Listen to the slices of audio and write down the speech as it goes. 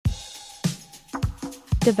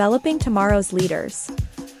Developing tomorrow's leaders.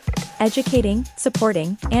 Educating,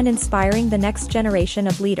 supporting, and inspiring the next generation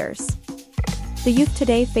of leaders. The youth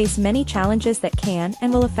today face many challenges that can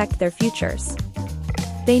and will affect their futures.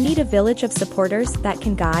 They need a village of supporters that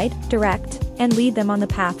can guide, direct, and lead them on the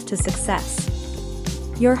path to success.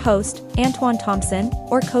 Your host, Antoine Thompson,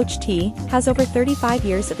 or Coach T, has over 35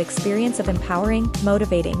 years of experience of empowering,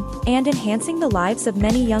 motivating, and enhancing the lives of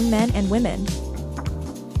many young men and women.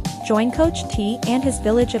 Join Coach T and his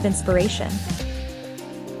village of inspiration.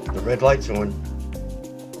 The red light's on.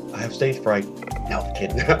 I have stage fright. No, I'm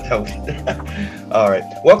kidding. No. All right.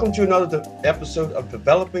 Welcome to another episode of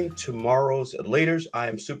Developing Tomorrow's Leaders. I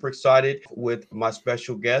am super excited with my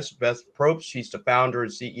special guest, Beth Probst. She's the founder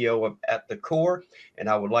and CEO of At the Core. And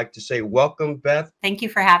I would like to say welcome, Beth. Thank you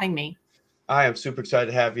for having me. I am super excited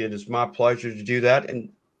to have you, and it's my pleasure to do that.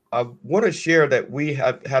 And I want to share that we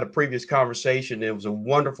have had a previous conversation. It was a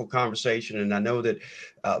wonderful conversation. And I know that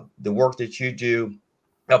the work that you do,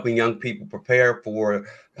 helping young people prepare for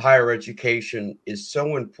higher education, is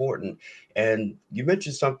so important. And you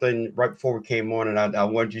mentioned something right before we came on, and I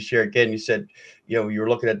wanted you to share again. You said, you were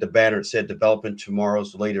looking at the banner, it said developing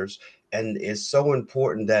tomorrow's leaders. And it's so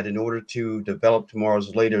important that in order to develop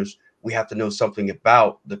tomorrow's leaders, we have to know something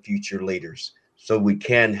about the future leaders so we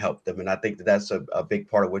can help them. And I think that that's a big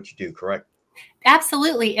part of what you do, correct?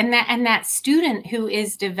 Absolutely. And that student who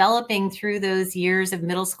is developing through those years of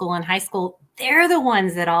middle school and high school, they're the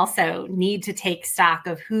ones that also need to take stock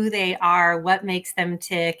of who they are, what makes them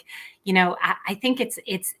tick. I think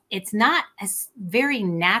it's not a very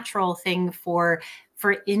natural thing for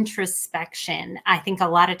introspection. I think a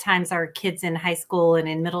lot of times our kids in high school and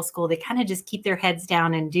in middle school, they kind of just keep their heads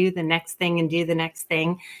down and do the next thing and do the next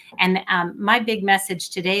thing. And my big message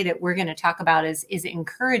today that we're going to talk about is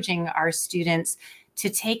encouraging our students to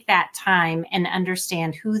take that time and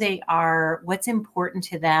understand who they are, what's important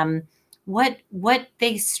to them, what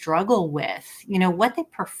they struggle with, what they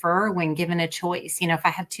prefer when given a choice. If I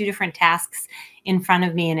have two different tasks in front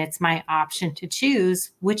of me and it's my option to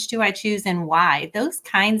choose, which do I choose and why? Those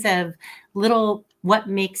kinds of little what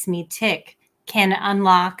makes me tick can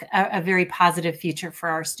unlock a very positive future for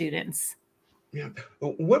our students. Yeah.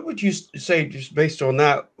 What would you say, just based on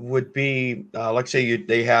that, would be, like say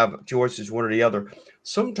they have choices, one or the other?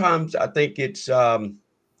 Sometimes I think it's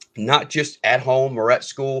not just at home or at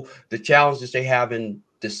school, the challenges they have in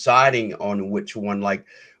deciding on which one, like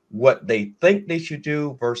what they think they should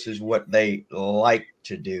do versus what they like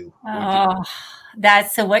to do.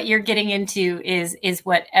 So what you're getting into is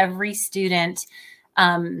what every student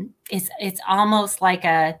it's almost like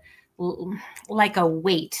a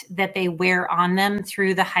weight that they wear on them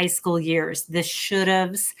through the high school years. The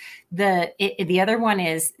should-haves. The other one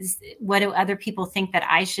is what do other people think that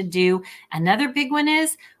I should do? Another big one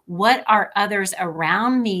is what are others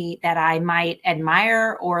around me that I might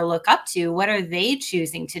admire or look up to? What are they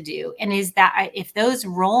choosing to do? And is that if those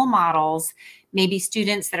role models, maybe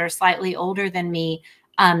students that are slightly older than me,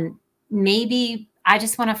 maybe I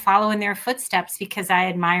just want to follow in their footsteps because I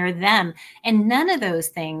admire them. And none of those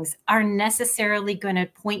things are necessarily going to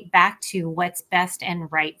point back to what's best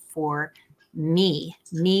and right for me.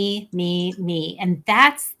 And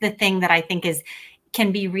that's the thing that I think it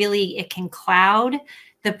can cloud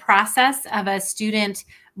the process of a student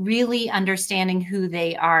really understanding who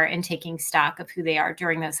they are and taking stock of who they are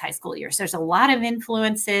during those high school years. There's a lot of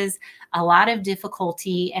influences, a lot of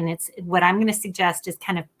difficulty, and it's what I'm going to suggest is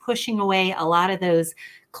kind of pushing away a lot of those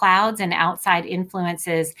clouds and outside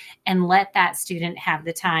influences and let that student have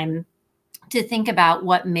the time to think about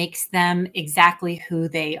what makes them exactly who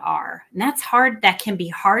they are. And that's hard. That can be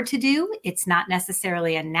hard to do. It's not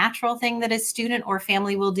necessarily a natural thing that a student or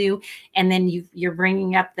family will do. And then you're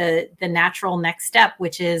bringing up the natural next step,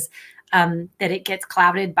 which is that it gets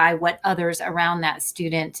clouded by what others around that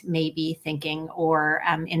student may be thinking or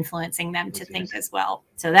influencing them to think as well.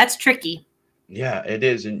 So that's tricky. Yeah, it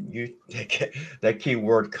is. And that key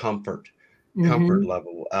word, comfort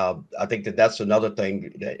level. I think that's another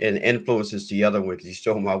thing, and influence is the other one, because you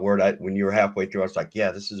stole my word. When you were halfway through, I was like,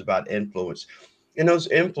 yeah, this is about influence. And those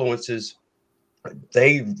influences,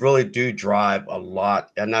 they really do drive a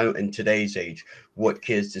lot. And now in today's age, what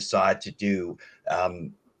kids decide to do.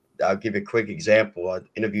 I'll give you a quick example. I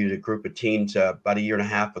interviewed a group of teens about a year and a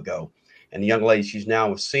half ago, and the young lady, she's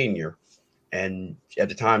now a senior. And at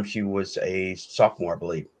the time she was a sophomore, I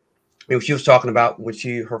believe. She was talking about when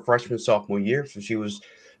her freshman, sophomore year, so she was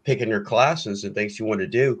picking her classes and things she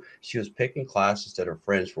wanted to do. She was picking classes that her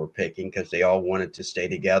friends were picking because they all wanted to stay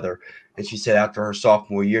together. And she said after her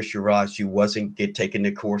sophomore year, she realized she wasn't taking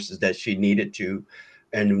the courses that she needed to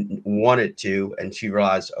and wanted to, and she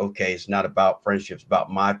realized, okay, it's not about friendships,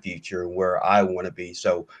 about my future and where I want to be.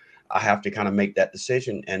 So I have to kind of make that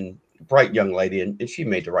decision. And bright young lady, and she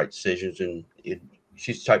made the right decisions, and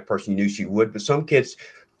she's the type of person you knew she would. But some kids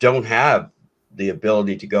don't have the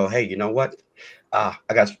ability to go, hey, you know what? I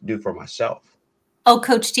got to do for myself. Oh,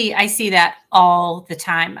 Coach T, I see that all the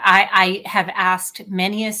time. I have asked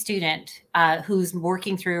many a student who's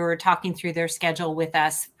working through or talking through their schedule with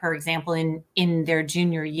us, for example, in their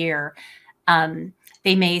junior year.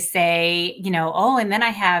 They may say, oh, and then I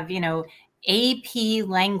have, AP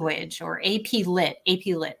language or AP Lit. AP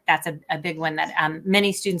Lit, that's a big one that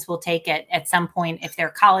many students will take at some point. If they're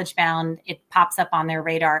college bound, it pops up on their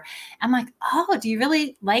radar. I'm like, oh, do you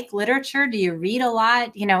really like literature? Do you read a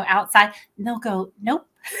lot, outside? And they'll go, nope.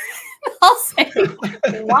 I'll say,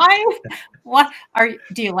 why?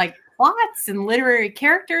 Do you like plots and literary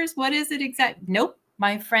characters? What is it exactly? Nope.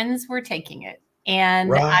 My friends were taking it. And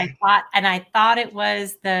Right. I thought it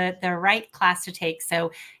was the right class to take.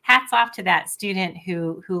 So hats off to that student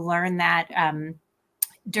who learned that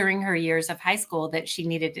during her years of high school, that she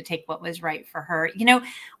needed to take what was right for her.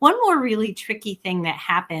 One more really tricky thing that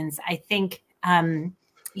happens, I think,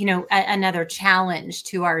 another challenge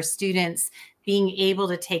to our students being able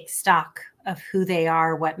to take stock of who they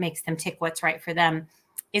are, what makes them tick, what's right for them,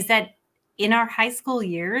 is that in our high school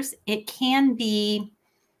years, it can be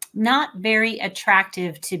not very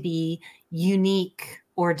attractive to be unique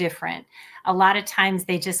or different. A lot of times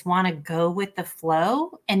they just want to go with the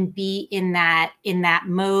flow and be in that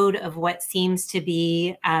mode of what seems to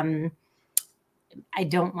be, I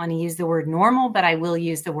don't want to use the word normal, but I will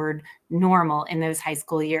use the word normal in those high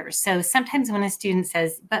school years. So sometimes when a student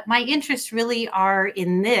says, but my interests really are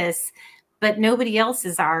in this, but nobody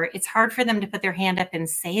else's are, it's hard for them to put their hand up and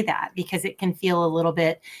say that because it can feel a little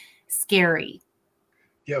bit scary.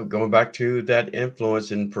 Yeah, going back to that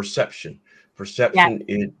influence and perception. Yeah. Perception,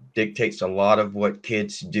 it dictates a lot of what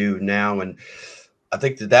kids do now. And I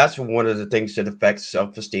think that that's one of the things that affects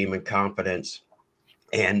self-esteem and confidence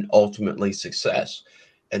and ultimately success.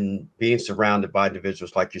 And being surrounded by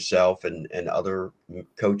individuals like yourself and other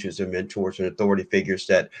coaches and mentors and authority figures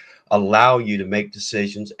that allow you to make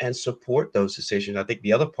decisions and support those decisions. I think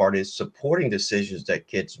the other part is supporting decisions that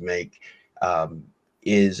kids make. Um,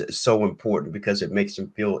 is so important because it makes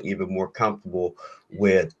them feel even more comfortable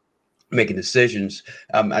with making decisions.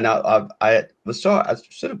 And I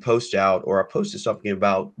sent a post out, or I posted something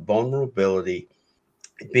about vulnerability,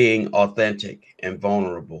 being authentic and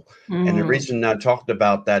vulnerable. And the Mm. reason I talked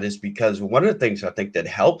about that is because one of the things I think that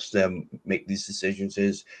helps them make these decisions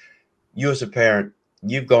is, you as a parent,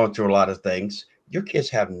 you've gone through a lot of things. Your kids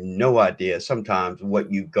have no idea sometimes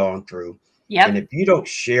what you've gone through. And Yep. if you don't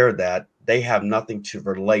share that, they have nothing to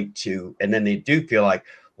relate to. And then they do feel like,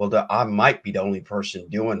 well, I might be the only person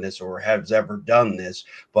doing this or has ever done this.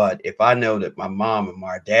 But if I know that my mom and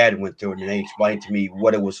my dad went through it and they explained to me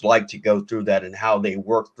what it was like to go through that and how they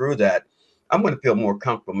worked through that, I'm going to feel more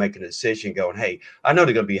comfortable making a decision going, hey, I know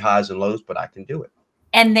they're going to be highs and lows, but I can do it.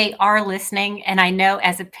 And they are listening. And I know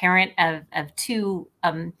as a parent of two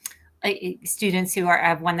students who are, I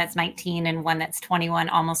have one that's 19 and one that's 21,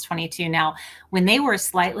 almost 22 now. When they were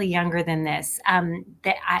slightly younger than this,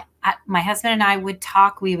 that my husband and I would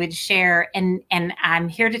talk, we would share, and I'm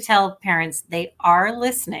here to tell parents they are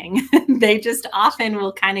listening. They just often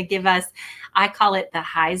will kind of give us, I call it the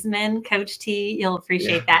Heisman, Coach T. You'll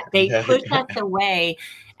appreciate that. They Yeah. push us away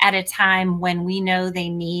at a time when we know they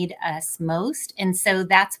need us most. And so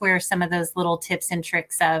that's where some of those little tips and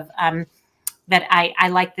tricks of that I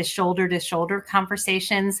like the shoulder to shoulder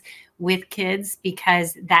conversations with kids,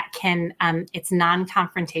 because that can, it's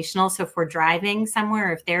non-confrontational. So if we're driving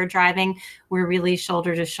somewhere, if they're driving, we're really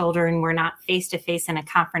shoulder to shoulder and we're not face to face in a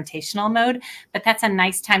confrontational mode. But that's a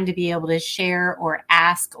nice time to be able to share or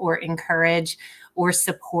ask or encourage or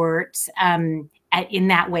support in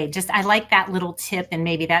that way. Just, I like that little tip, and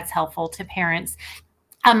maybe that's helpful to parents.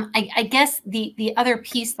 I guess the other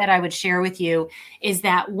piece that I would share with you is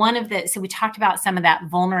that so we talked about some of that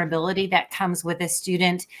vulnerability that comes with a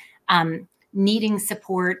student needing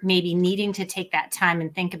support, maybe needing to take that time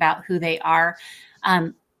and think about who they are.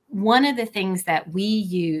 One of the things that we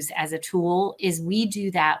use as a tool is we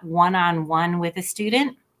do that one-on-one with a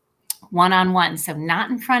student, one-on-one. So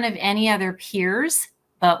not in front of any other peers,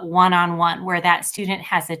 but one-on-one, where that student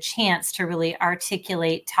has a chance to really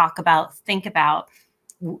articulate, talk about, think about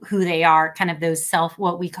who they are, kind of those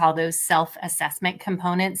what we call those self-assessment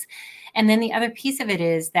components. And then the other piece of it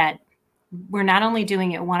is that we're not only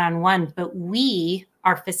doing it one-on-one, but we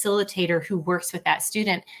our facilitator who works with that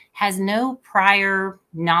student has no prior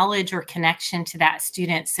knowledge or connection to that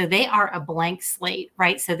student. So they are a blank slate,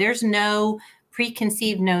 right? So there's no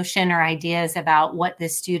preconceived notion or ideas about what the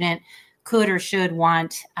student could or should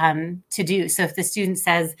want to do. So if the student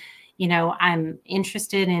says, I'm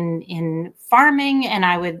interested in farming and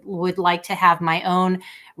I would like to have my own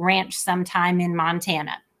ranch sometime in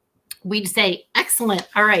Montana, we'd say, excellent.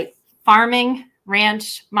 All right, farming,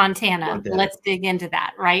 ranch, Montana. Let's dig into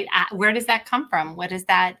that, right? Where does that come from? What is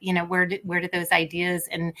that? Where did those ideas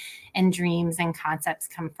and dreams and concepts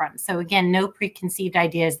come from? So again, no preconceived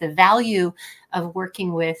ideas. The value of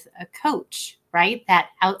working with a coach, right? That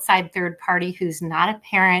outside third party who's not a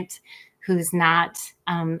parent, who's not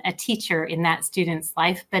a teacher in that student's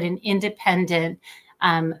life, but an independent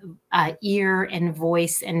ear and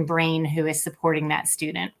voice and brain who is supporting that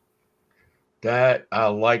student. That I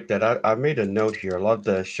like that. I made a note here. I love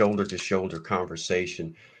the shoulder to shoulder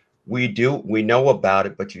conversation. We know about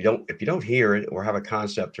it, but if you don't hear it or have a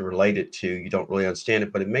concept to relate it to, you don't really understand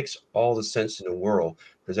it. But it makes all the sense in the world.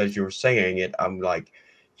 Because as you were saying it, I'm like,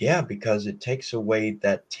 yeah, because it takes away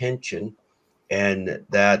that tension and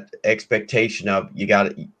that expectation of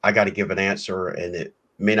I got to give an answer, and it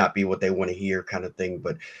may not be what they want to hear, kind of thing.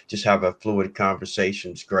 But just have a fluid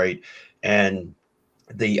conversation is great. And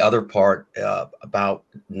the other part about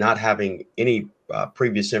not having any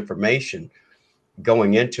previous information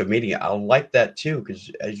going into a meeting, I like that too, because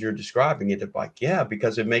as you're describing it, it's like, yeah,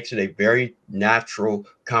 because it makes it a very natural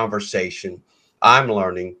conversation. I'm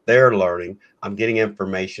learning, they're learning, I'm getting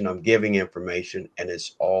information, I'm giving information, and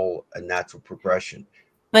it's all a natural progression.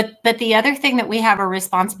 But the other thing that we have a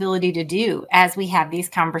responsibility to do as we have these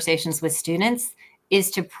conversations with students is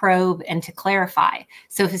to probe and to clarify.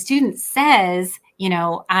 So if a student says,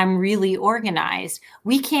 I'm really organized,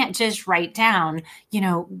 we can't just write down,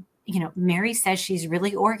 Mary says she's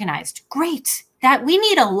really organized. Great. That we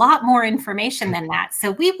need a lot more information than that.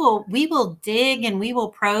 So we will dig and we will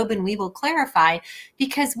probe and we will clarify,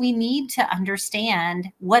 because we need to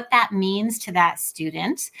understand what that means to that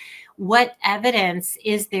student. What evidence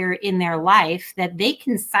is there in their life that they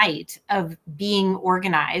can cite of being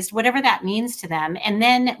organized, whatever that means to them. And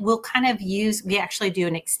then we'll we actually do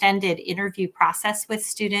an extended interview process with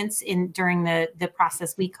students during the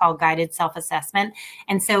process we call guided self-assessment.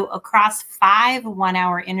 And so across 5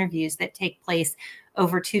 one-hour interviews that take place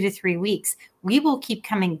over 2 to 3 weeks, we will keep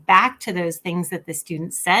coming back to those things that the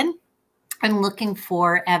student said and looking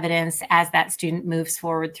for evidence as that student moves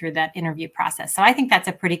forward through that interview process. So I think that's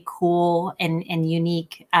a pretty cool and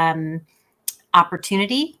unique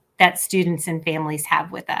opportunity that students and families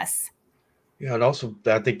have with us. Yeah, and also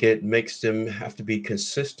I think it makes them have to be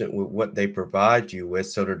consistent with what they provide you with,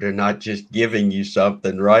 so that they're not just giving you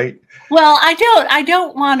something, right? Well, I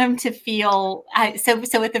don't want them to feel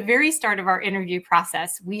so at the very start of our interview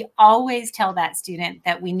process, we always tell that student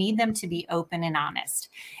that we need them to be open and honest.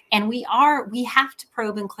 And we have to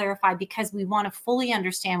probe and clarify, because we want to fully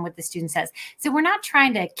understand what the student says. So we're not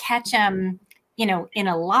trying to catch them in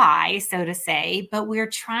a lie, so to say, but we're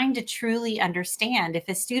trying to truly understand if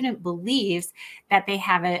a student believes that they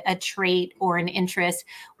have a trait or an interest.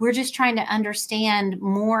 We're just trying to understand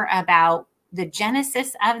more about the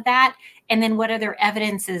genesis of that, and then what other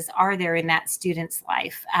evidences are there in that student's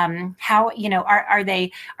life? How are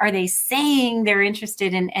they saying they're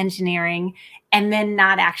interested in engineering and then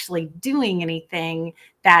not actually doing anything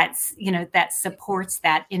that supports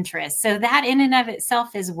that interest? So that in and of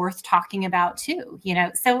itself is worth talking about too.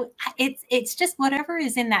 So it's just whatever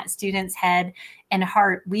is in that student's head and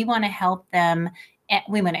heart. We want to help them.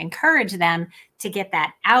 We want to encourage them to get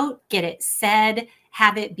that out, get it said,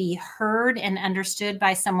 have it be heard and understood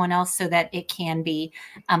by someone else, so that it can be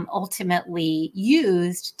ultimately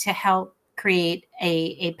used to help create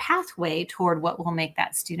a pathway toward what will make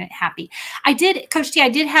that student happy. Coach T, I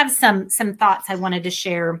did have some thoughts I wanted to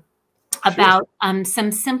share about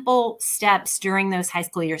some simple steps during those high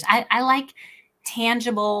school years. I like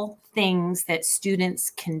tangible things that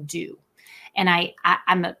students can do. And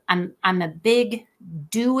I'm a big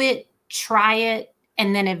do it, try it,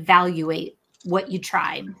 and then evaluate what you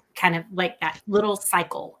tried, kind of like that little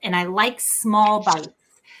cycle. And I like small bites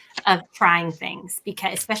of trying things,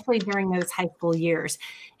 because especially during those high school years.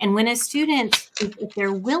 And when a student, if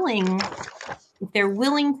they're willing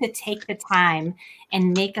to take the time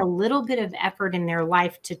and make a little bit of effort in their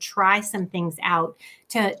life to try some things out,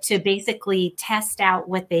 to basically test out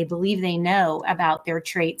what they believe they know about their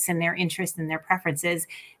traits and their interests and their preferences,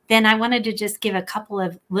 then I wanted to just give a couple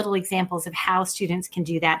of little examples of how students can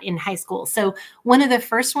do that in high school. So one of the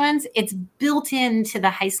first ones, it's built into the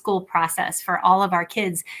high school process for all of our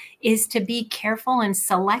kids, is to be careful and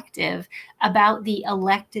selective about the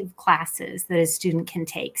elective classes that a student can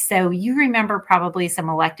take. So you remember probably some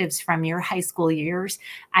electives from your high school years.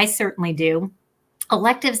 I certainly do.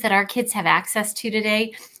 Electives that our kids have access to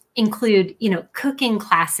today include, cooking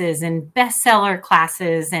classes and bestseller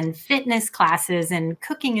classes and fitness classes and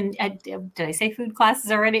cooking. And did I say food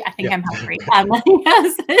classes already? I think Yeah. I'm hungry.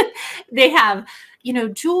 Yes. They have,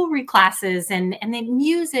 jewelry classes and then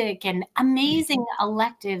music and amazing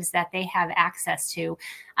electives that they have access to.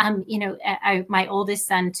 My oldest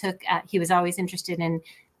son he was always interested in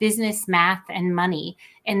business, math, and money.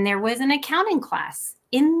 And there was an accounting class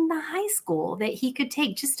in the high school that he could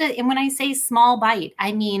take. And when I say small bite,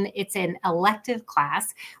 I mean it's an elective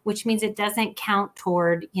class, which means it doesn't count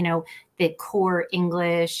toward, the core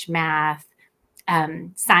English, math,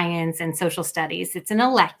 science, and social studies. It's an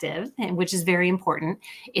elective, which is very important.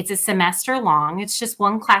 It's a semester long. It's just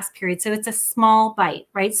one class period. So it's a small bite,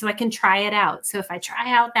 right? So I can try it out. So if I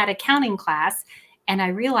try out that accounting class and I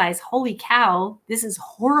realize, holy cow, this is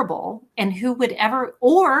horrible. And who would ever,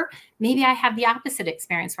 or maybe I have the opposite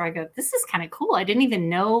experience where I go, this is kind of cool. I didn't even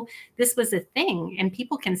know this was a thing. And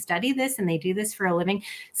people can study this and they do this for a living.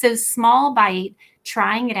 So small bite,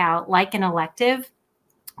 trying it out like an elective,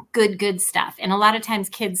 good stuff. And a lot of times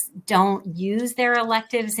kids don't use their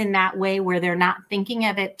electives in that way, where they're not thinking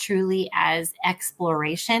of it truly as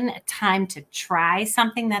exploration, a time to try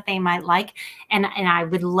something that they might like. And I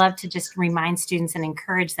would love to just remind students and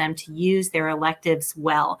encourage them to use their electives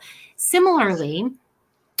well. Similarly,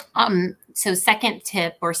 so second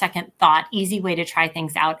tip or second thought, easy way to try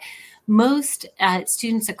things out. Most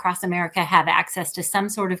students across America have access to some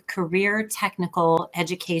sort of career technical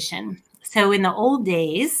education. So in the old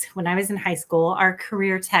days, when I was in high school, our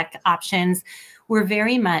career tech options were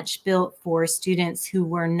very much built for students who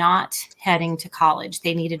were not heading to college.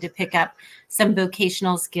 They needed to pick up some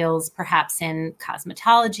vocational skills, perhaps in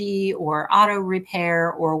cosmetology or auto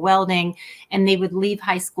repair or welding, and they would leave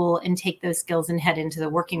high school and take those skills and head into the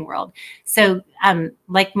working world. So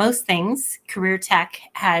like most things, career tech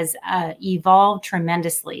has evolved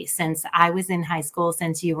tremendously since I was in high school,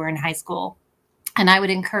 since you were in high school. And I would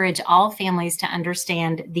encourage all families to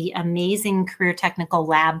understand the amazing career technical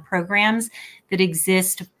lab programs that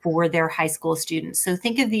exist for their high school students. So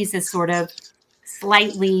think of these as sort of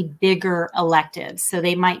slightly bigger electives. So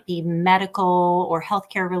they might be medical or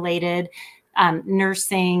healthcare related,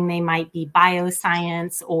 nursing, they might be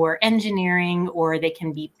bioscience or engineering, or they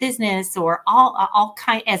can be business, or all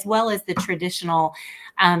kind, as well as the traditional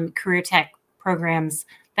career tech programs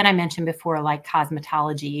that I mentioned before, like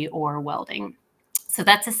cosmetology or welding. So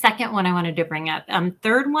that's the second one I wanted to bring up.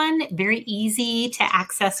 Third one, very easy to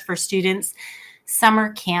access for students,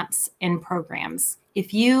 summer camps and programs.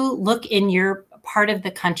 If you look in your part of the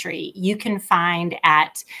country, you can find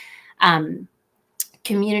at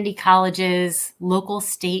community colleges, local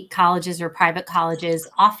state colleges, or private colleges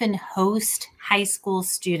often host high school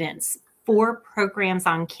students for programs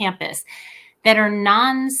on campus that are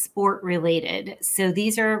non-sport related. So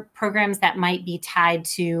these are programs that might be tied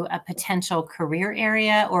to a potential career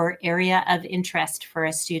area or area of interest for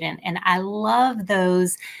a student. And I love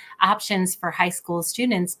those options for high school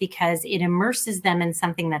students because it immerses them in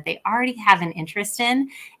something that they already have an interest in.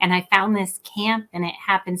 And I found this camp, and it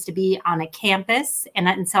happens to be on a campus.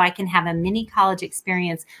 And so I can have a mini college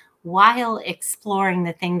experience while exploring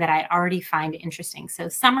the thing that I already find interesting. So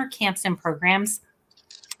summer camps and programs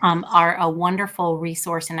are a wonderful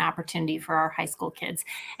resource and opportunity for our high school kids.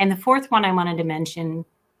 And the fourth one I wanted to mention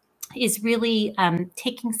is really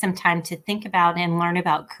taking some time to think about and learn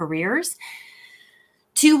about careers.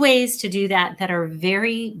 Two ways to do that are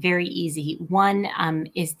very, very easy. One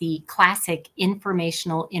is the classic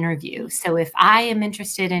informational interview. So if I am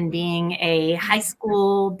interested in being a high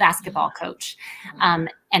school basketball coach, and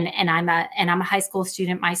I'm a high school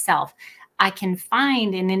student myself, I can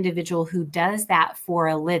find an individual who does that for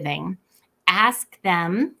a living, ask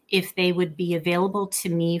them if they would be available to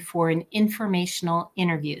me for an informational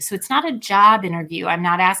interview. So it's not a job interview. I'm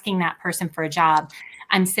not asking that person for a job.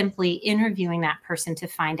 I'm simply interviewing that person to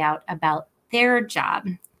find out about their job,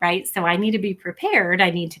 right? So I need to be prepared. I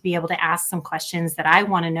need to be able to ask some questions that I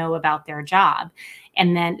want to know about their job.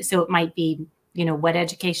 And then, so it might be, what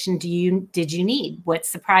education did you need? What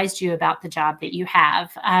surprised you about the job that you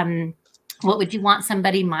have? What would you want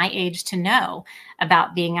somebody my age to know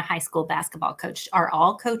about being a high school basketball coach? Are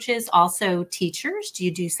all coaches also teachers? Do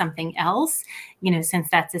you do something else? Since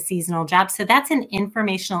that's a seasonal job. So that's an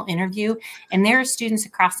informational interview. And there are students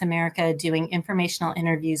across America doing informational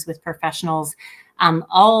interviews with professionals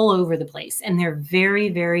all over the place. And they're very,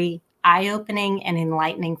 very eye-opening and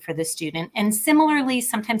enlightening for the student. And similarly,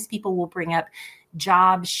 sometimes people will bring up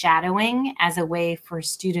job shadowing as a way for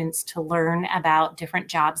students to learn about different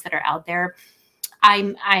jobs that are out there.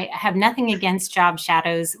 I have nothing against job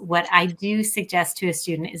shadows. What I do suggest to a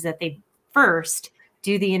student is that they first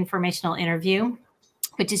do the informational interview,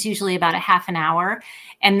 which is usually about a half an hour.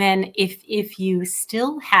 And then if you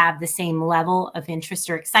still have the same level of interest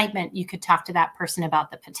or excitement, you could talk to that person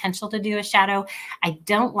about the potential to do a shadow. I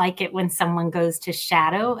don't like it when someone goes to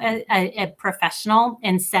shadow a professional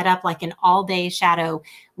and set up like an all-day shadow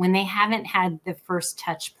when they haven't had the first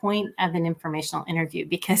touch point of an informational interview,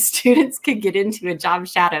 because students could get into a job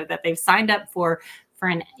shadow that they've signed up for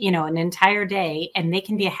an entire day, and they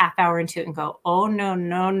can be a half hour into it and go, oh,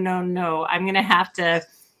 no, I'm going to have to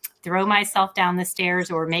throw myself down the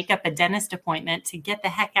stairs or make up a dentist appointment to get the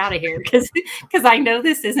heck out of here because I know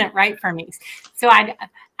this isn't right for me. So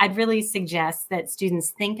I'd really suggest that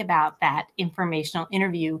students think about that informational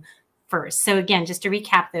interview first. So again, just to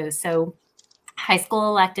recap those. So high school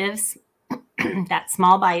electives, that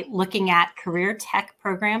small bite, looking at career tech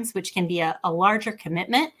programs, which can be a larger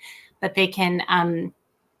commitment, but they can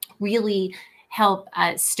really help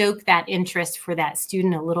stoke that interest for that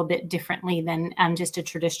student a little bit differently than just a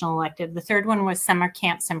traditional elective. The third one was summer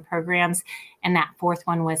camps and programs. And that fourth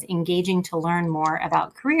one was engaging to learn more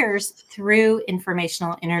about careers through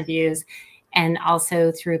informational interviews and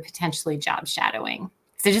also through potentially job shadowing.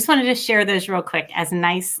 So just wanted to share those real quick as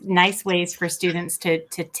nice ways for students to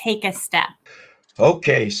take a step.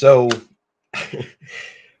 Okay, so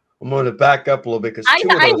I'm going to back up a little bit because I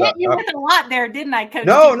hit you with a lot there, didn't I, Coach?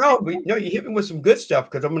 No, you hit me with some good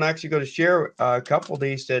stuff because I'm actually going to share a couple of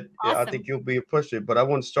these that I think you'll be appreciative. But I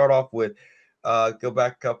want to start off with go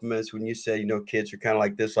back a couple minutes when you said, kids are kind of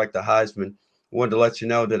like this, like the Heisman. I wanted to let you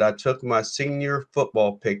know that I took my senior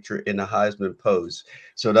football picture in the Heisman pose.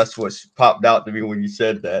 So that's what popped out to me when you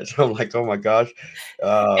said that. So I'm like, oh my gosh.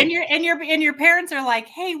 And your parents are like,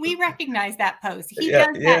 hey, we recognize that pose. He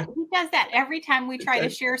does that every time we try to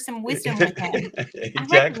share some wisdom with him. Exactly. I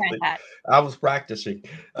recognize that. I was practicing.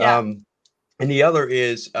 Yeah. And the other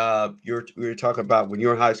is we were talking about when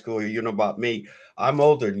you're in high school, you know about me. I'm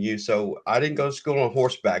older than you, so I didn't go to school on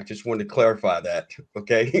horseback. Just wanted to clarify that.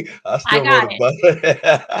 Okay. I still rode a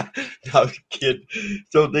bus. No, kid.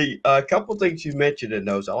 So the couple things you mentioned in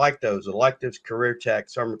those, I like those electives, career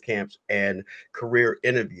tech, summer camps, and career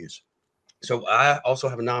interviews. So I also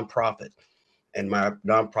have a nonprofit, and my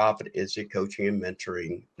nonprofit is a coaching and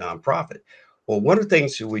mentoring nonprofit. Well, one of the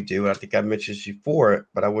things that we do, I think I mentioned this before,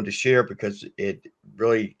 but I wanted to share because it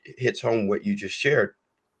really hits home what you just shared,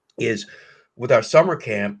 is with our summer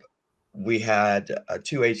camp, we had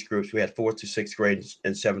two age groups. We had 4th to 6th grade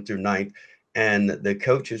and 7th through 9th, and the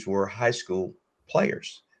coaches were high school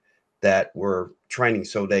players that were training.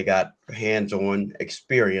 So they got hands-on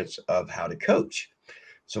experience of how to coach.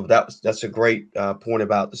 So that's a great point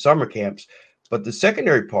about the summer camps. But the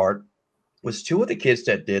secondary part was two of the kids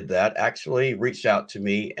that did that actually reached out to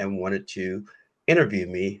me and wanted to interview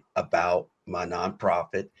me about my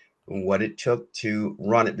nonprofit and what it took to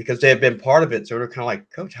run it because they had been part of it. So they're kind of like,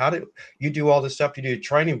 Coach, how do you do all this stuff? You do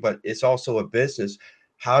training, but it's also a business.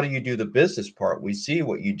 How do you do the business part? We see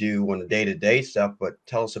what you do on the day-to-day stuff, but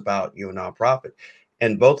tell us about your nonprofit.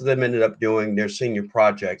 And both of them ended up doing their senior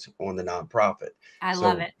projects on the nonprofit. I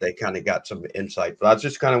love it. They kind of got some insight. But I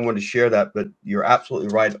just kind of wanted to share that. But you're absolutely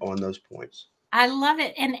right on those points. I love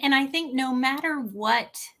it. And I think no matter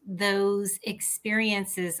what those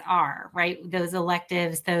experiences are, right? Those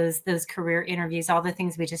electives, those career interviews, all the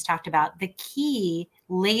things we just talked about, the key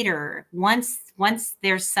later, once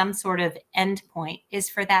there's some sort of end point, is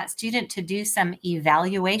for that student to do some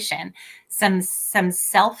evaluation, some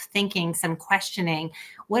self-thinking, some questioning.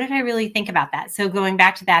 What did I really think about that? So going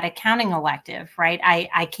back to that accounting elective, right?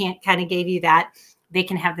 I can't kind of gave you that. They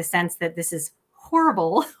can have the sense that this is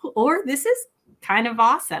horrible or this is kind of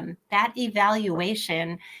awesome. That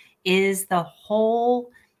evaluation is the whole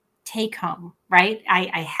take home, right?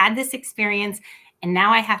 I had this experience and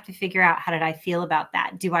now I have to figure out how did I feel about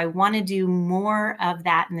that? Do I want to do more of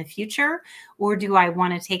that in the future? Or do I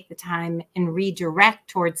want to take the time and redirect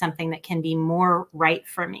towards something that can be more right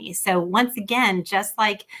for me? So once again, just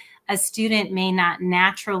like a student may not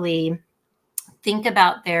naturally think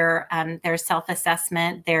about their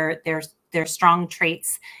self-assessment, their strong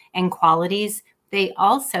traits and qualities, they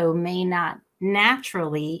also may not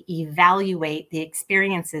naturally evaluate the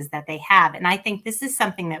experiences that they have. And I think this is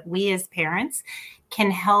something that we as parents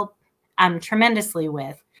can help tremendously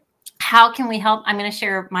with. How can we help? I'm going to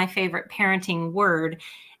share my favorite parenting word,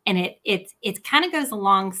 and it kind of goes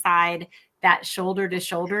alongside that shoulder to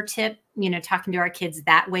shoulder tip, talking to our kids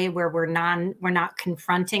that way, where we're not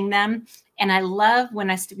confronting them. And I love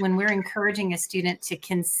when we're encouraging a student to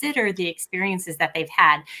consider the experiences that they've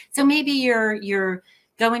had. So maybe you're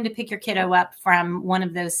going to pick your kiddo up from one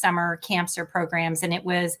of those summer camps or programs, and it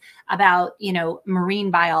was about, marine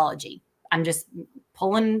biology. I'm just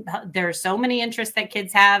pulling, there's so many interests that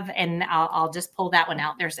kids have, and I'll just pull that one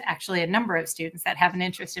out. There's actually a number of students that have an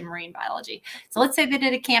interest in marine biology. So let's say they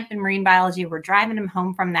did a camp in marine biology. We're driving them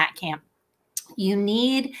home from that camp. You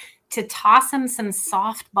need to toss them some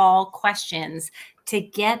softball questions to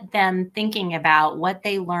get them thinking about what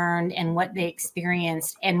they learned and what they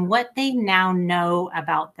experienced and what they now know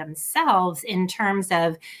about themselves in terms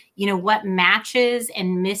of, what matches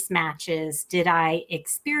and mismatches did I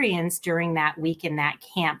experience during that week in that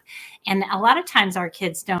camp. And a lot of times our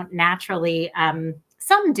kids don't naturally,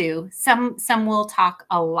 some do, some will talk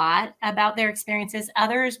a lot about their experiences.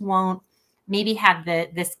 Others won't maybe have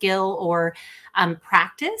the skill or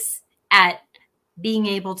practice at being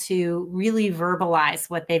able to really verbalize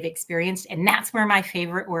what they've experienced. And that's where my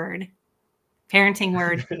favorite word, parenting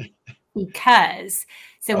word, because.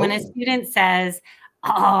 So when a student says,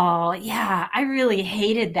 oh yeah, I really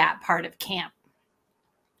hated that part of camp.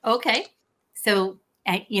 Okay. So,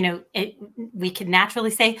 we can naturally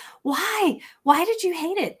say, why did you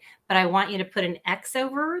hate it? But I want you to put an X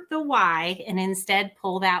over the why and instead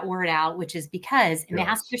pull that word out, which is because, and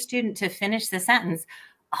ask your student to finish the sentence.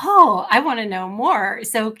 Oh, I want to know more.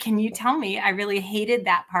 So can you tell me, I really hated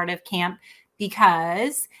that part of camp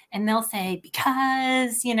because, and they'll say,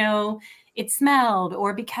 because, it smelled,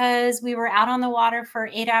 or because we were out on the water for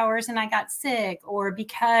 8 hours and I got sick, or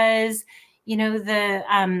because,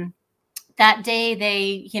 that day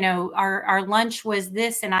they, our lunch was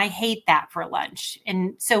this and I hate that for lunch.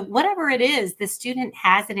 And so whatever it is, the student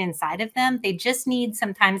has it inside of them. They just need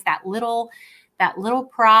sometimes that little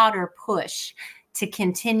prod or push to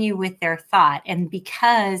continue with their thought. And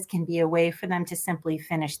because can be a way for them to simply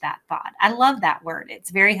finish that thought. I love that word. It's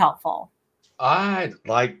very helpful. I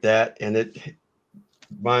like that. And it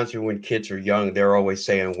reminds me when kids are young, they're always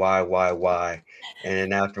saying why.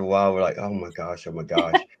 And then after a while, we're like, oh my gosh.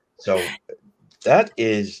 So that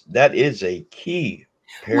is a key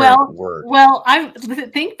parent word. Well, I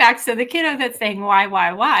think back. So the kiddo that's saying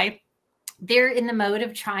why, they're in the mode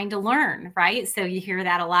of trying to learn, right? So you hear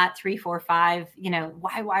that a lot, 3, 4, 5,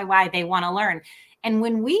 why, they want to learn. And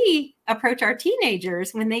when we approach our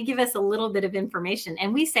teenagers, when they give us a little bit of information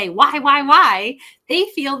and we say, why, they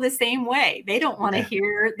feel the same way. They don't want to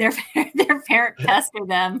hear their parent pester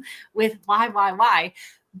them with why.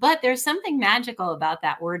 But there's something magical about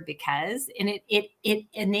that word because, and it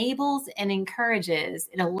enables and encourages,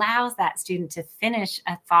 it allows that student to finish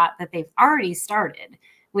a thought that they've already started,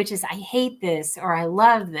 which is, I hate this, or I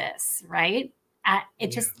love this, right? It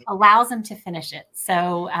just allows them to finish it.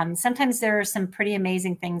 So sometimes there are some pretty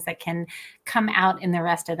amazing things that can come out in the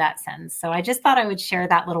rest of that sentence. So I just thought I would share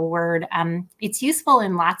that little word. It's useful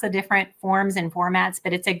in lots of different forms and formats,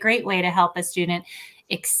 but it's a great way to help a student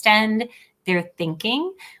extend their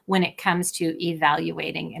thinking when it comes to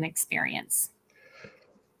evaluating an experience.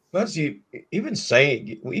 Well, even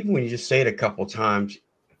when you just say it a couple times,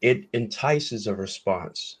 it entices a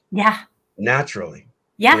response. Yeah. Naturally.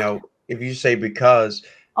 Yeah. If you say because.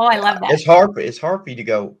 Oh, I love that. It's hard for you to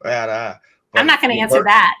go, I'm not going to answer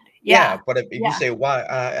that. Yeah. But if you say why,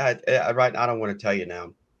 I don't want to tell you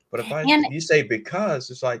now. But if you say because,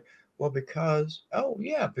 it's like, well, because, oh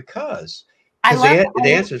yeah, because. The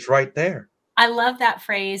answer is right there. I love that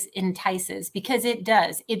phrase, entices, because it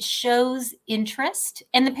does. It shows interest,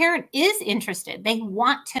 and the parent is interested. They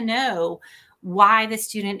want to know why the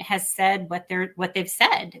student has said what they've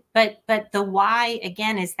said. But the why,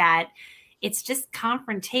 again, is that it's just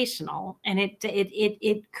confrontational, and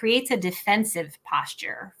it creates a defensive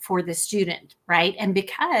posture for the student, right? And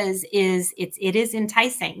because it is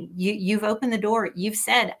enticing. You've opened the door. You've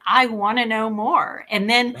said, I want to know more, and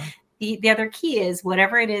then. Right. The other key is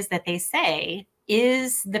whatever it is that they say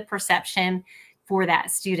is the perception for that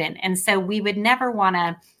student. And so we would never want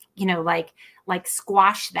to, like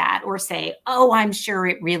squash that or say, oh, I'm sure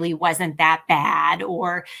it really wasn't that bad.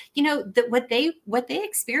 Or, what they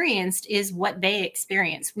experienced is what they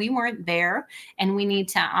experienced. We weren't there, and we need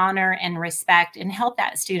to honor and respect and help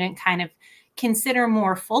that student kind of consider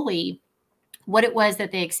more fully what it was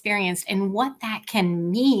that they experienced and what that can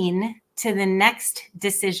mean to the next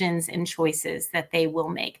decisions and choices that they will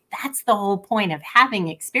make. That's the whole point of having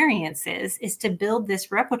experiences, is to build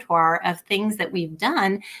this repertoire of things that we've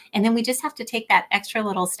done. And then we just have to take that extra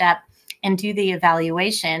little step and do the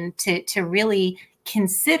evaluation to really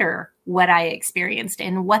consider what I experienced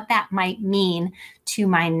and what that might mean to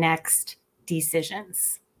my next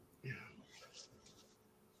decisions.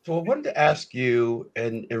 So I wanted to ask you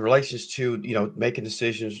in relations to, making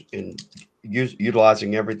decisions and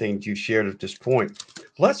utilizing everything that you shared at this point.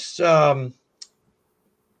 Let's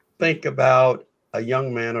think about a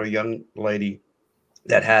young man or a young lady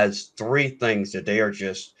that has three things that they are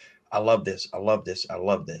just, I love this, I love this, I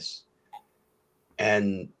love this.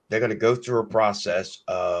 And they're going to go through a process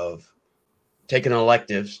of taking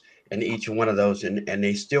electives in each one of those, and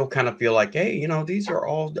they still kind of feel like, hey, these are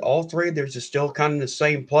all three, they're just still kind of in the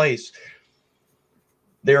same place.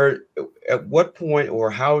 They're at what point, or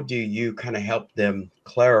how do you kind of help them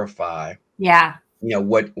clarify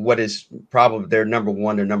what is probably their number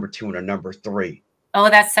one, their number two, and their number three? Oh,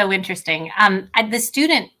 that's so interesting. The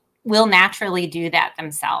student will naturally do that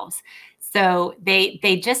themselves. So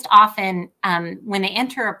they just often, when they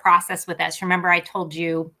enter a process with us, remember I told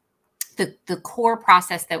you the core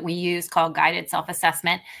process that we use, called guided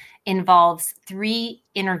self-assessment, involves 5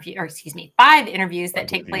 interviews that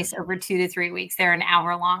take place over 2 to 3 weeks. They're an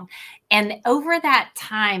hour long. And over that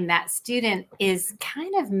time, that student is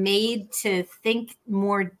kind of made to think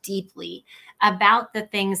more deeply about the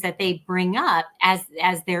things that they bring up as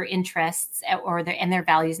their interests or their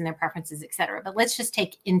values and their preferences, et cetera. But let's just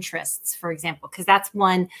take interests, for example, because that's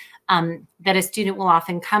one that a student will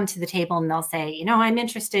often come to the table and they'll say, I'm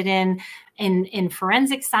interested in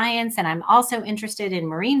forensic science, and I'm also interested in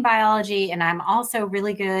marine biology, and I'm also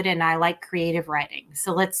really good and I like creative writing.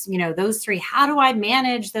 So let's, those three, how do I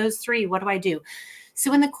manage those three? What do I do?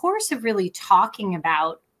 So in the course of really talking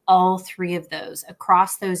about all three of those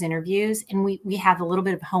across those interviews, and we have a little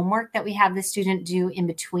bit of homework that we have the student do in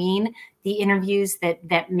between the interviews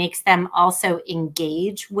that makes them also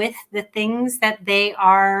engage with the things that they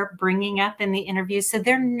are bringing up in the interviews. So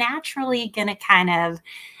they're naturally going to kind of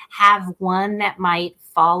have one that might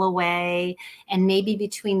fall away, and maybe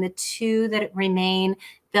between the two that remain,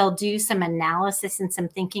 they'll do some analysis and some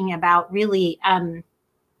thinking about really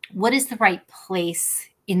what is the right place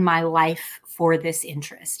in my life for this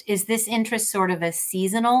interest? Is this interest sort of a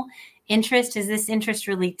seasonal interest? Is this interest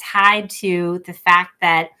really tied to the fact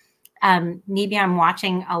that maybe I'm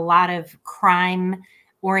watching a lot of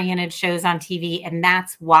crime-oriented shows on TV, and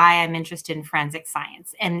that's why I'm interested in forensic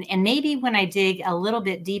science? And maybe when I dig a little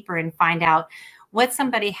bit deeper and find out what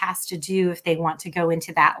somebody has to do if they want to go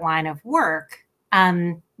into that line of work,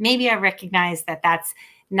 maybe I recognize that that's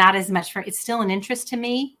not as much it's still an interest to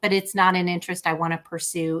me, but it's not an interest I want to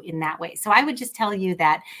pursue in that way. So I would just tell you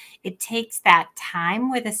that it takes that time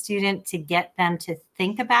with a student to get them to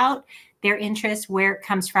think about their interest, where it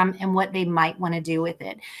comes from, and what they might want to do with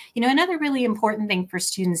it. Another really important thing for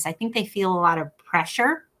students, I think they feel a lot of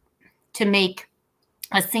pressure to make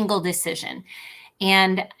a single decision.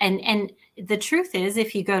 And the truth is,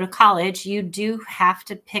 if you go to college, you do have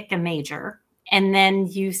to pick a major, and then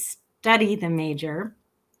you study the major.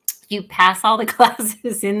 You pass all the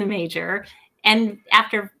classes in the major, and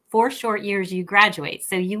after 4 short years, you graduate.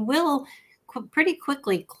 So you will pretty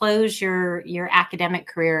quickly close your academic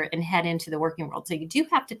career and head into the working world. So you do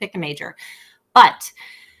have to pick a major, but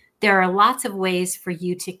there are lots of ways for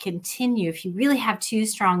you to continue. If you really have 2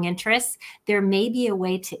 strong interests, there may be a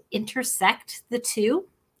way to intersect the two.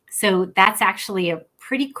 So that's actually a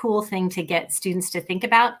pretty cool thing to get students to think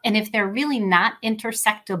about. And if they're really not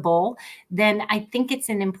intersectable, then I think it's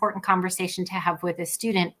an important conversation to have with a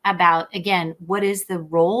student about, again, what is the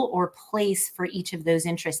role or place for each of those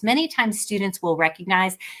interests. Many times students will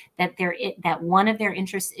recognize that that one of their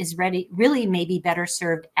interests is really maybe better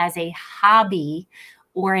served as a hobby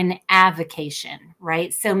or an avocation,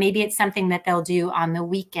 right? So maybe it's something that they'll do on the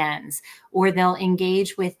weekends, or they'll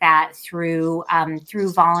engage with that through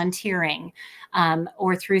volunteering,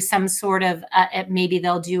 or through some sort of maybe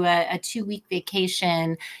they'll do a 2-week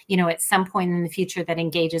vacation, at some point in the future that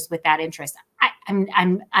engages with that interest.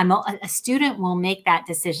 A student will make that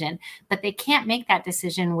decision, but they can't make that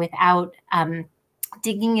decision without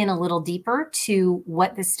digging in a little deeper to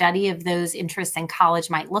what the study of those interests in college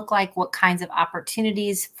might look like, what kinds of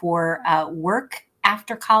opportunities for work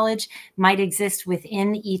after college might exist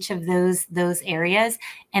within each of those areas.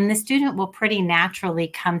 And the student will pretty naturally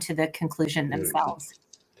come to the conclusion themselves.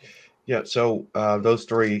 Yeah, so those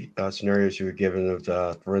three scenarios you were given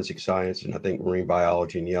of forensic science and I think marine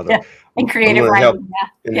biology and the other, Yeah. And I'm creative going to help writing. Yeah.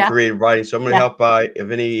 in the Yeah. creative writing. So I'm going to Yeah. help by if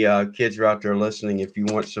any kids are out there listening, if you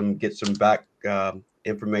want get some back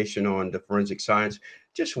information on the forensic science,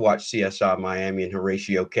 just watch CSI Miami and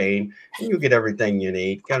Horatio Kane, and you'll get everything you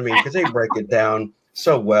need. I mean, because they break it down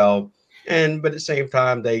so well. And but at the same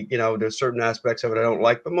time, they there's certain aspects of it I don't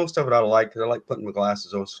like, but most of it I like because I like putting my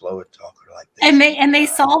glasses on slow and talking like And this. they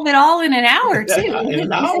solve it all in an hour too. In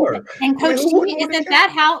an hour. And I mean, Coach who T, wouldn't want to isn't care?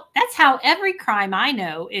 that how that's how every crime I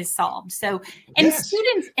know is solved. So Yes.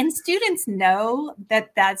 students know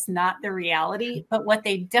that that's not the reality, but what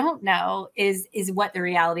they don't know is what the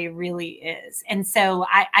reality really is. And so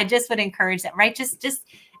I just would encourage that, right? Just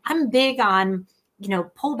I'm big on,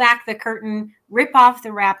 pull back the curtain, rip off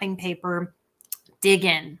the wrapping paper, dig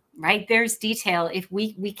in, right? There's detail. If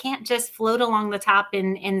we can't just float along the top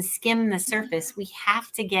and skim the surface, we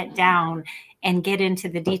have to get down and get into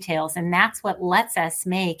the details. And that's what lets us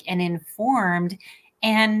make an informed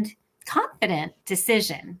and confident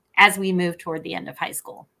decision as we move toward the end of high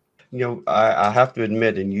school. I have to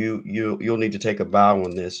admit, and you'll need to take a bow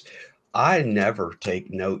on this. I never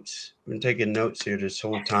take notes. I've been taking notes here this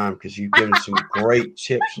whole time because you've given some great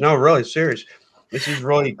tips. No, really serious. This is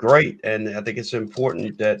really great, and I think it's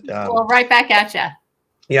important that Well, right back at you.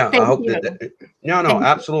 yeah, I Thank hope you. no, Thank you.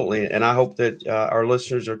 absolutely. And I hope that our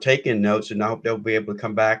listeners are taking notes and I hope they'll be able to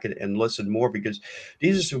come back and listen more because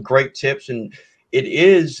these are some great tips. And it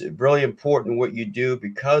is really important what you do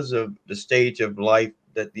because of the stage of life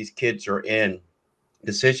that these kids are in.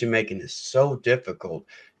 Decision making is so difficult.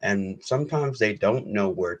 And sometimes they don't know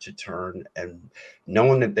where to turn. And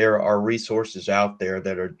knowing that there are resources out there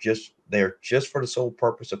that are just there just for the sole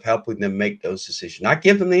purpose of helping them make those decisions, not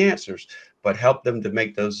give them the answers, but help them to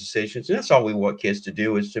make those decisions. And that's all we want kids to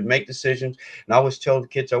do is to make decisions. And I always tell the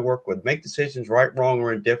kids I work with, make decisions right, wrong,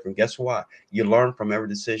 or indifferent. Guess what? You learn from every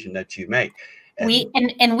decision that you make. And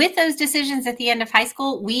And with those decisions at the end of high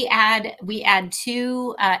school, we add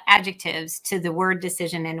two adjectives to the word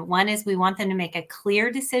decision, and one is we want them to make a clear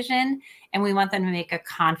decision, and we want them to make a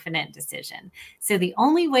confident decision. So the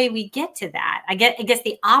only way we get to that, I guess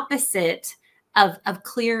the opposite of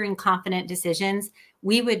clear and confident decisions,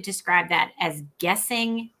 we would describe that as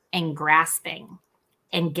guessing and grasping.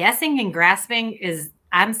 And guessing and grasping is,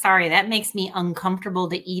 I'm sorry, that makes me uncomfortable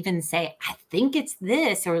to even say, I think it's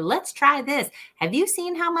this, or let's try this. Have you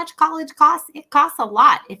seen how much college costs? It costs a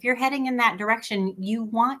lot. If you're heading in that direction, you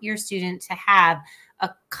want your student to have a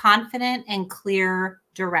confident and clear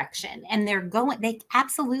direction. And they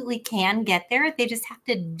absolutely can get there. They just have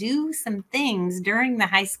to do some things during the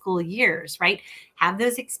high school years, right? Have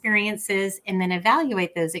those experiences and then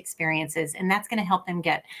evaluate those experiences. And that's going to help them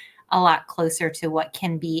get a lot closer to what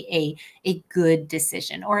can be a good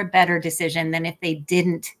decision or a better decision than if they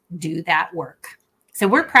didn't do that work. So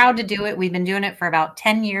we're proud to do it. We've been doing it for about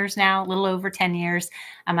 10 years now, a little over 10 years.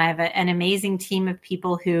 I have an amazing team of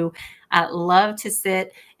people who love to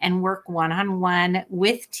sit and work one-on-one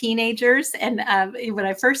with teenagers. And when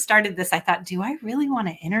I first started this, I thought, do I really want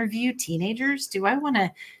to interview teenagers? Do I want to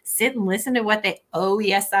sit and listen to oh,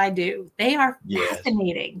 yes, I do. They are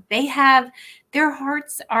fascinating. Their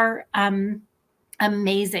hearts are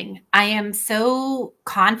amazing. I am so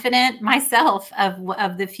confident myself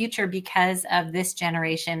of the future because of this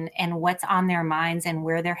generation and what's on their minds and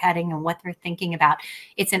where they're heading and what they're thinking about.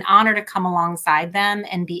 It's an honor to come alongside them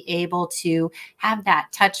and be able to have that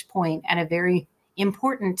touch point at a very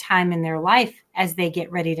important time in their life as they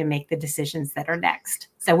get ready to make the decisions that are next.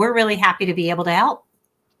 So we're really happy to be able to help.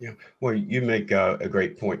 Yeah, well, you make a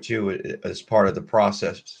great point too. As part of the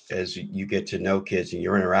process, as you get to know kids and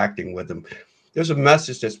you're interacting with them, there's a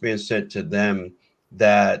message that's being sent to them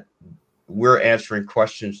that we're answering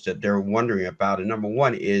questions that they're wondering about. And number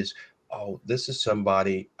one is, oh, this is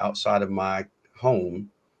somebody outside of my home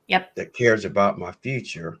Yep. that cares about my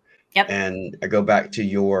future. Yep. And I go back to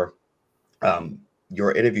your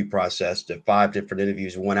interview process, the 5 different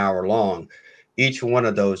interviews, 1 hour long. Each one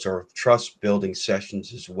of those are trust building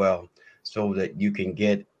sessions as well, so that you can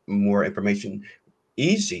get more information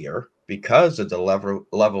easier because of the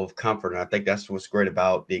level of comfort. And I think that's what's great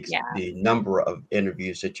about the number of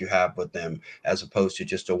interviews that you have with them, as opposed to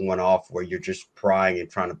just a one-off where you're just prying and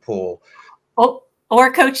trying to pull. Oh,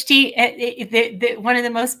 or Coach T, one of the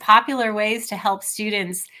most popular ways to help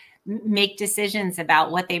students make decisions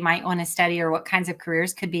about what they might want to study or what kinds of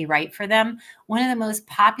careers could be right for them. One of the most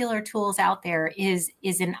popular tools out there is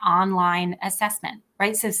an online assessment,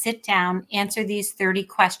 right? So sit down, answer these 30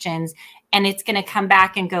 questions, and it's going to come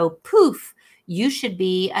back and go, poof, you should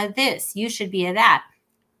be a this, you should be a that.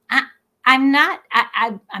 I'm not,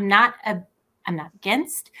 I'm not I'm not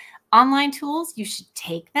against online tools. You should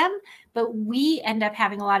take them, but we end up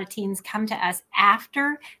having a lot of teens come to us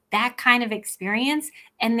after that kind of experience,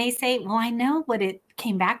 and they say, well, I know what it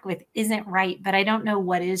came back with isn't right, but I don't know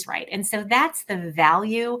what is right. And so that's the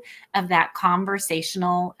value of that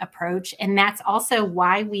conversational approach. And that's also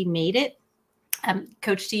why we made it.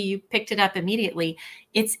 Coach T, you picked it up immediately.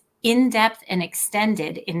 It's in-depth and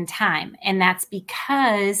extended in time. And that's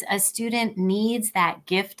because a student needs that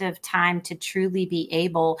gift of time to truly be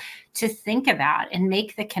able to think about and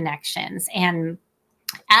make the connections and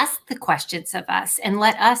ask the questions of us, and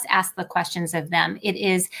let us ask the questions of them.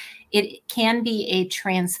 It can be a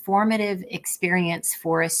transformative experience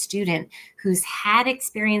for a student who's had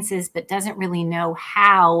experiences but doesn't really know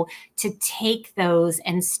how to take those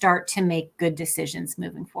and start to make good decisions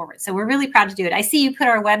moving forward. So we're really proud to do it. I see you put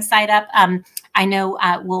our website up. I know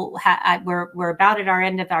we're about at our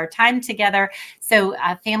end of our time together. So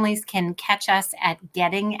families can catch us at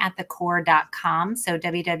gettingatthecore.com. So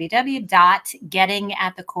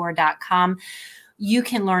www.gettingatthecore.com. You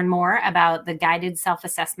can learn more about the guided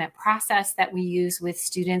self-assessment process that we use with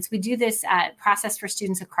students. We do this process for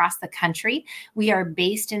students across the country. We are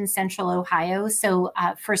based in Central Ohio. So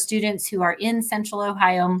for students who are in Central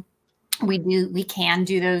Ohio, we can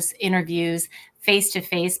do those interviews face to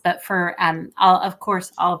face, but for all of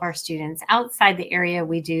our students outside the area,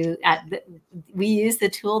 we use the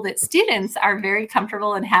tool that students are very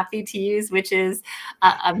comfortable and happy to use, which is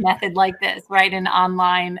a method like this, right? An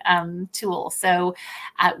online tool. So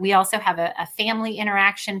we also have a family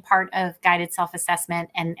interaction part of guided self-assessment,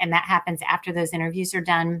 and that happens after those interviews are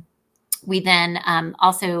done. We then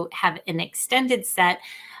also have an extended set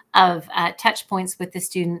of touch points with the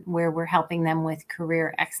student where we're helping them with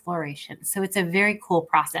career exploration. So it's a very cool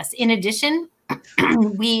process. In addition,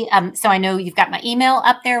 so I know you've got my email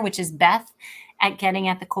up there, which is Beth at Getting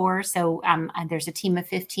at the Core. So there's a team of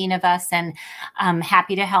 15 of us, and I'm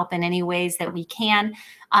happy to help in any ways that we can.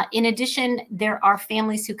 In addition, there are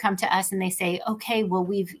families who come to us and they say, okay, well,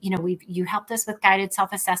 you helped us with guided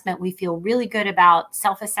self-assessment. We feel really good about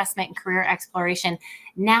self-assessment and career exploration.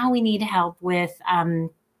 Now we need help with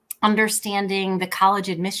understanding the college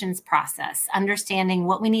admissions process, understanding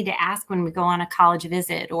what we need to ask when we go on a college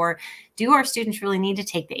visit, or do our students really need to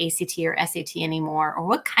take the ACT or SAT anymore, or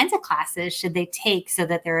what kinds of classes should they take so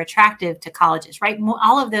that they're attractive to colleges, right?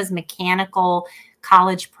 All of those mechanical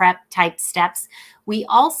college prep type steps. We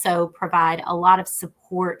also provide a lot of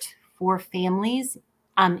support for families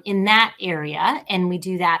in that area. And we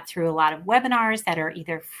do that through a lot of webinars that are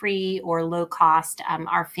either free or low cost.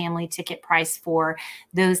 Our family ticket price for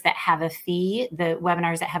those that have a fee, the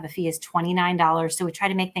webinars that have a fee, is $29. So we try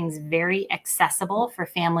to make things very accessible for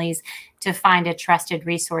families to find a trusted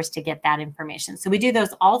resource to get that information. So we do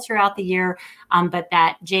those all throughout the year. But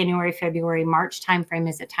that January, February, March timeframe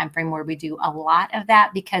is a timeframe where we do a lot of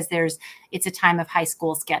that, because it's a time of high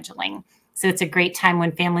school scheduling. So it's a great time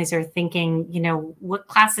when families are thinking, what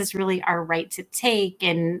classes really are right to take,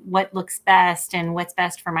 and what looks best, and what's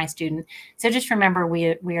best for my student. So just remember, we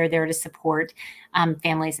are there to support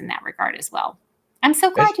families in that regard as well. I'm so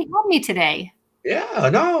glad you called me today. Yeah,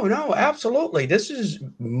 no, absolutely. This is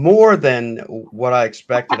more than what I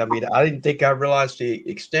expected. I mean, I didn't think I realized the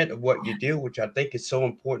extent of what you do, which I think is so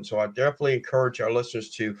important. So I definitely encourage our listeners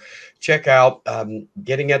to check out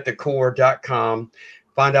gettingatthecore.com.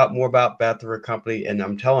 Find out more about Beth or her company. And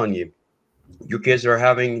I'm telling you, your kids are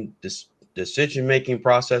having this decision-making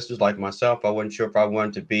processes like myself. I wasn't sure if I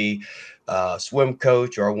wanted to be a swim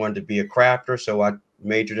coach or I wanted to be a crafter. So I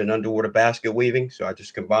majored in underwater basket weaving. So I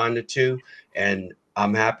just combined the two, and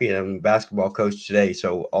I'm happy. And I'm a basketball coach today.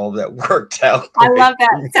 So all that worked out. I love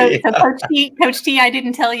that. So Coach T, I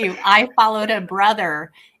didn't tell you, I followed a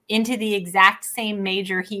brother into the exact same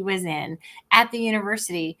major he was in at the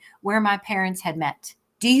university where my parents had met.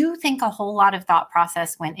 Do you think a whole lot of thought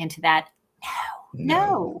process went into that?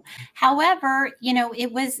 No. However,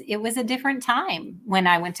 it was a different time when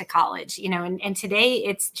I went to college, and today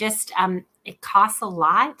it's just, it costs a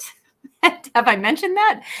lot. Have I mentioned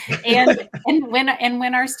that? And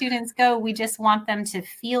when our students go, we just want them to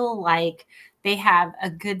feel like they have a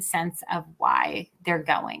good sense of why they're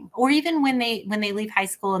going. Or even when they leave high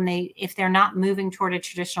school and if they're not moving toward a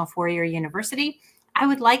traditional 4-year university, I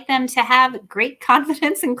would like them to have great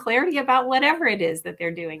confidence and clarity about whatever it is that they're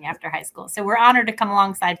doing after high school. So we're honored to come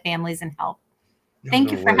alongside families and help. Thank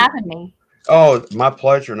you for having me. Oh, my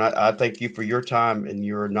pleasure. And I thank you for your time and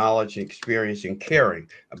your knowledge and experience and caring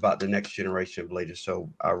about the next generation of leaders.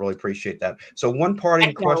 So I really appreciate that. So one parting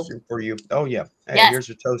Echo. question for you. Oh, yeah. Hey, Yes. here's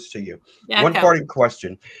a toast to you. One Echo. parting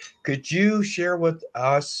question. Could you share with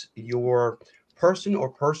us your person or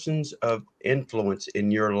persons of influence in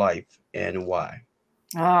your life and why?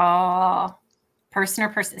 Oh, person or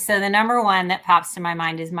person. So the number one that pops to my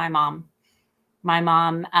mind is my mom. My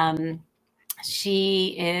mom,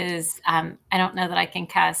 she is, I don't know that I can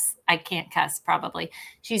cuss. I can't cuss probably.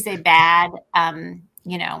 She's a bad,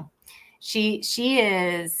 you know, she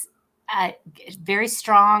is a very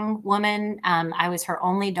strong woman. I was her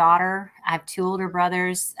only daughter. I have two older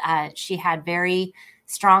brothers. She had very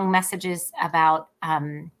strong messages about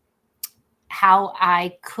how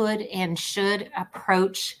I could and should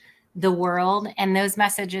approach the world. And those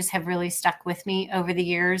messages have really stuck with me over the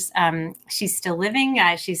years. She's still living.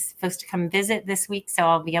 She's supposed to come visit this week. So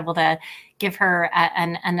I'll be able to give her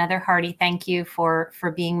another hearty thank you for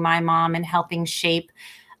being my mom and helping shape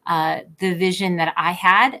the vision that I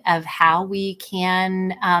had of how we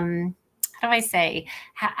can, how do I say,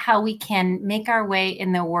 how we can make our way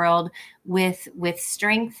in the world with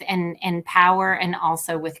strength and power, and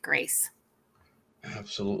also with grace.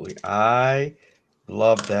 Absolutely. I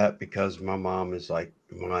love that because my mom is like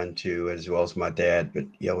mine too, as well as my dad. But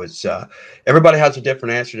it's everybody has a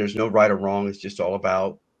different answer. There's no right or wrong. It's just all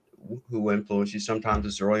about who influenced you. Sometimes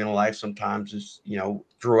it's early in life. Sometimes it's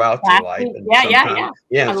throughout your life, and Yeah, yeah, sometimes yeah.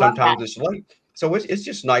 yeah, I and love that. sometimes it's late. So it's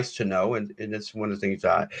just nice to know, and it's one of the things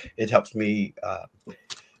it helps me. It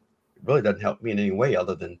really doesn't help me in any way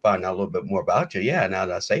other than find out a little bit more about you. Yeah, now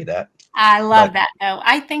that I say that, I but love that though.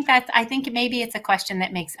 I think maybe it's a question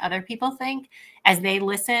that makes other people think as they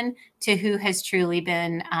listen to who has truly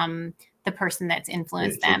been the person that's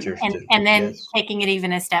influenced it's them, interesting. and then Yes. taking it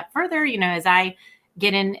even a step further. As I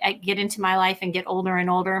get into my life and get older and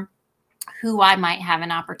older, who I might have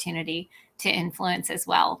an opportunity to influence as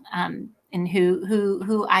well, and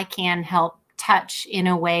who I can help touch in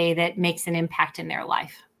a way that makes an impact in their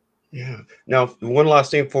life. Yeah. Now, one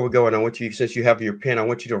last thing before we go, and I want you, since you have your pen, I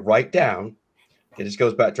want you to write down. Okay, this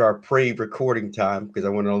goes back to our pre-recording time because I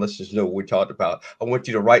want our listeners to know what we talked about. I want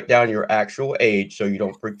you to write down your actual age so you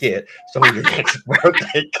don't forget. So when your next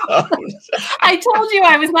birthday comes, I told you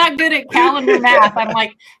I was not good at calendar math. I'm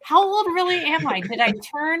like, how old really am I? Did I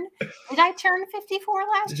turn 54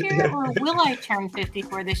 last year, or will I turn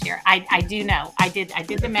 54 this year? I do know. I did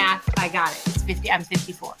the math. I got it. It's 50. I'm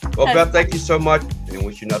 54. well, So Beth, thank you so much, and I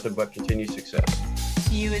wish you nothing but continued success.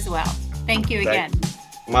 to you as well. Thank you Thank again.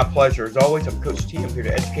 My pleasure. As always, I'm Coach T. I'm here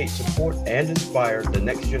to educate, support, and inspire the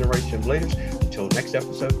next generation of leaders. Until next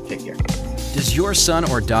episode, take care. Does your son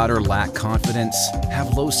or daughter lack confidence,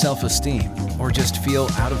 have low self-esteem, or just feel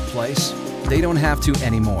out of place? They don't have to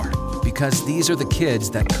anymore, because these are the kids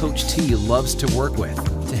that Coach T loves to work with,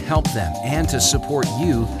 to help them and to support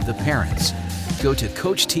you, the parents. Go to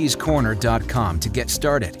CoachTsCorner.com to get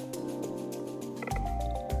started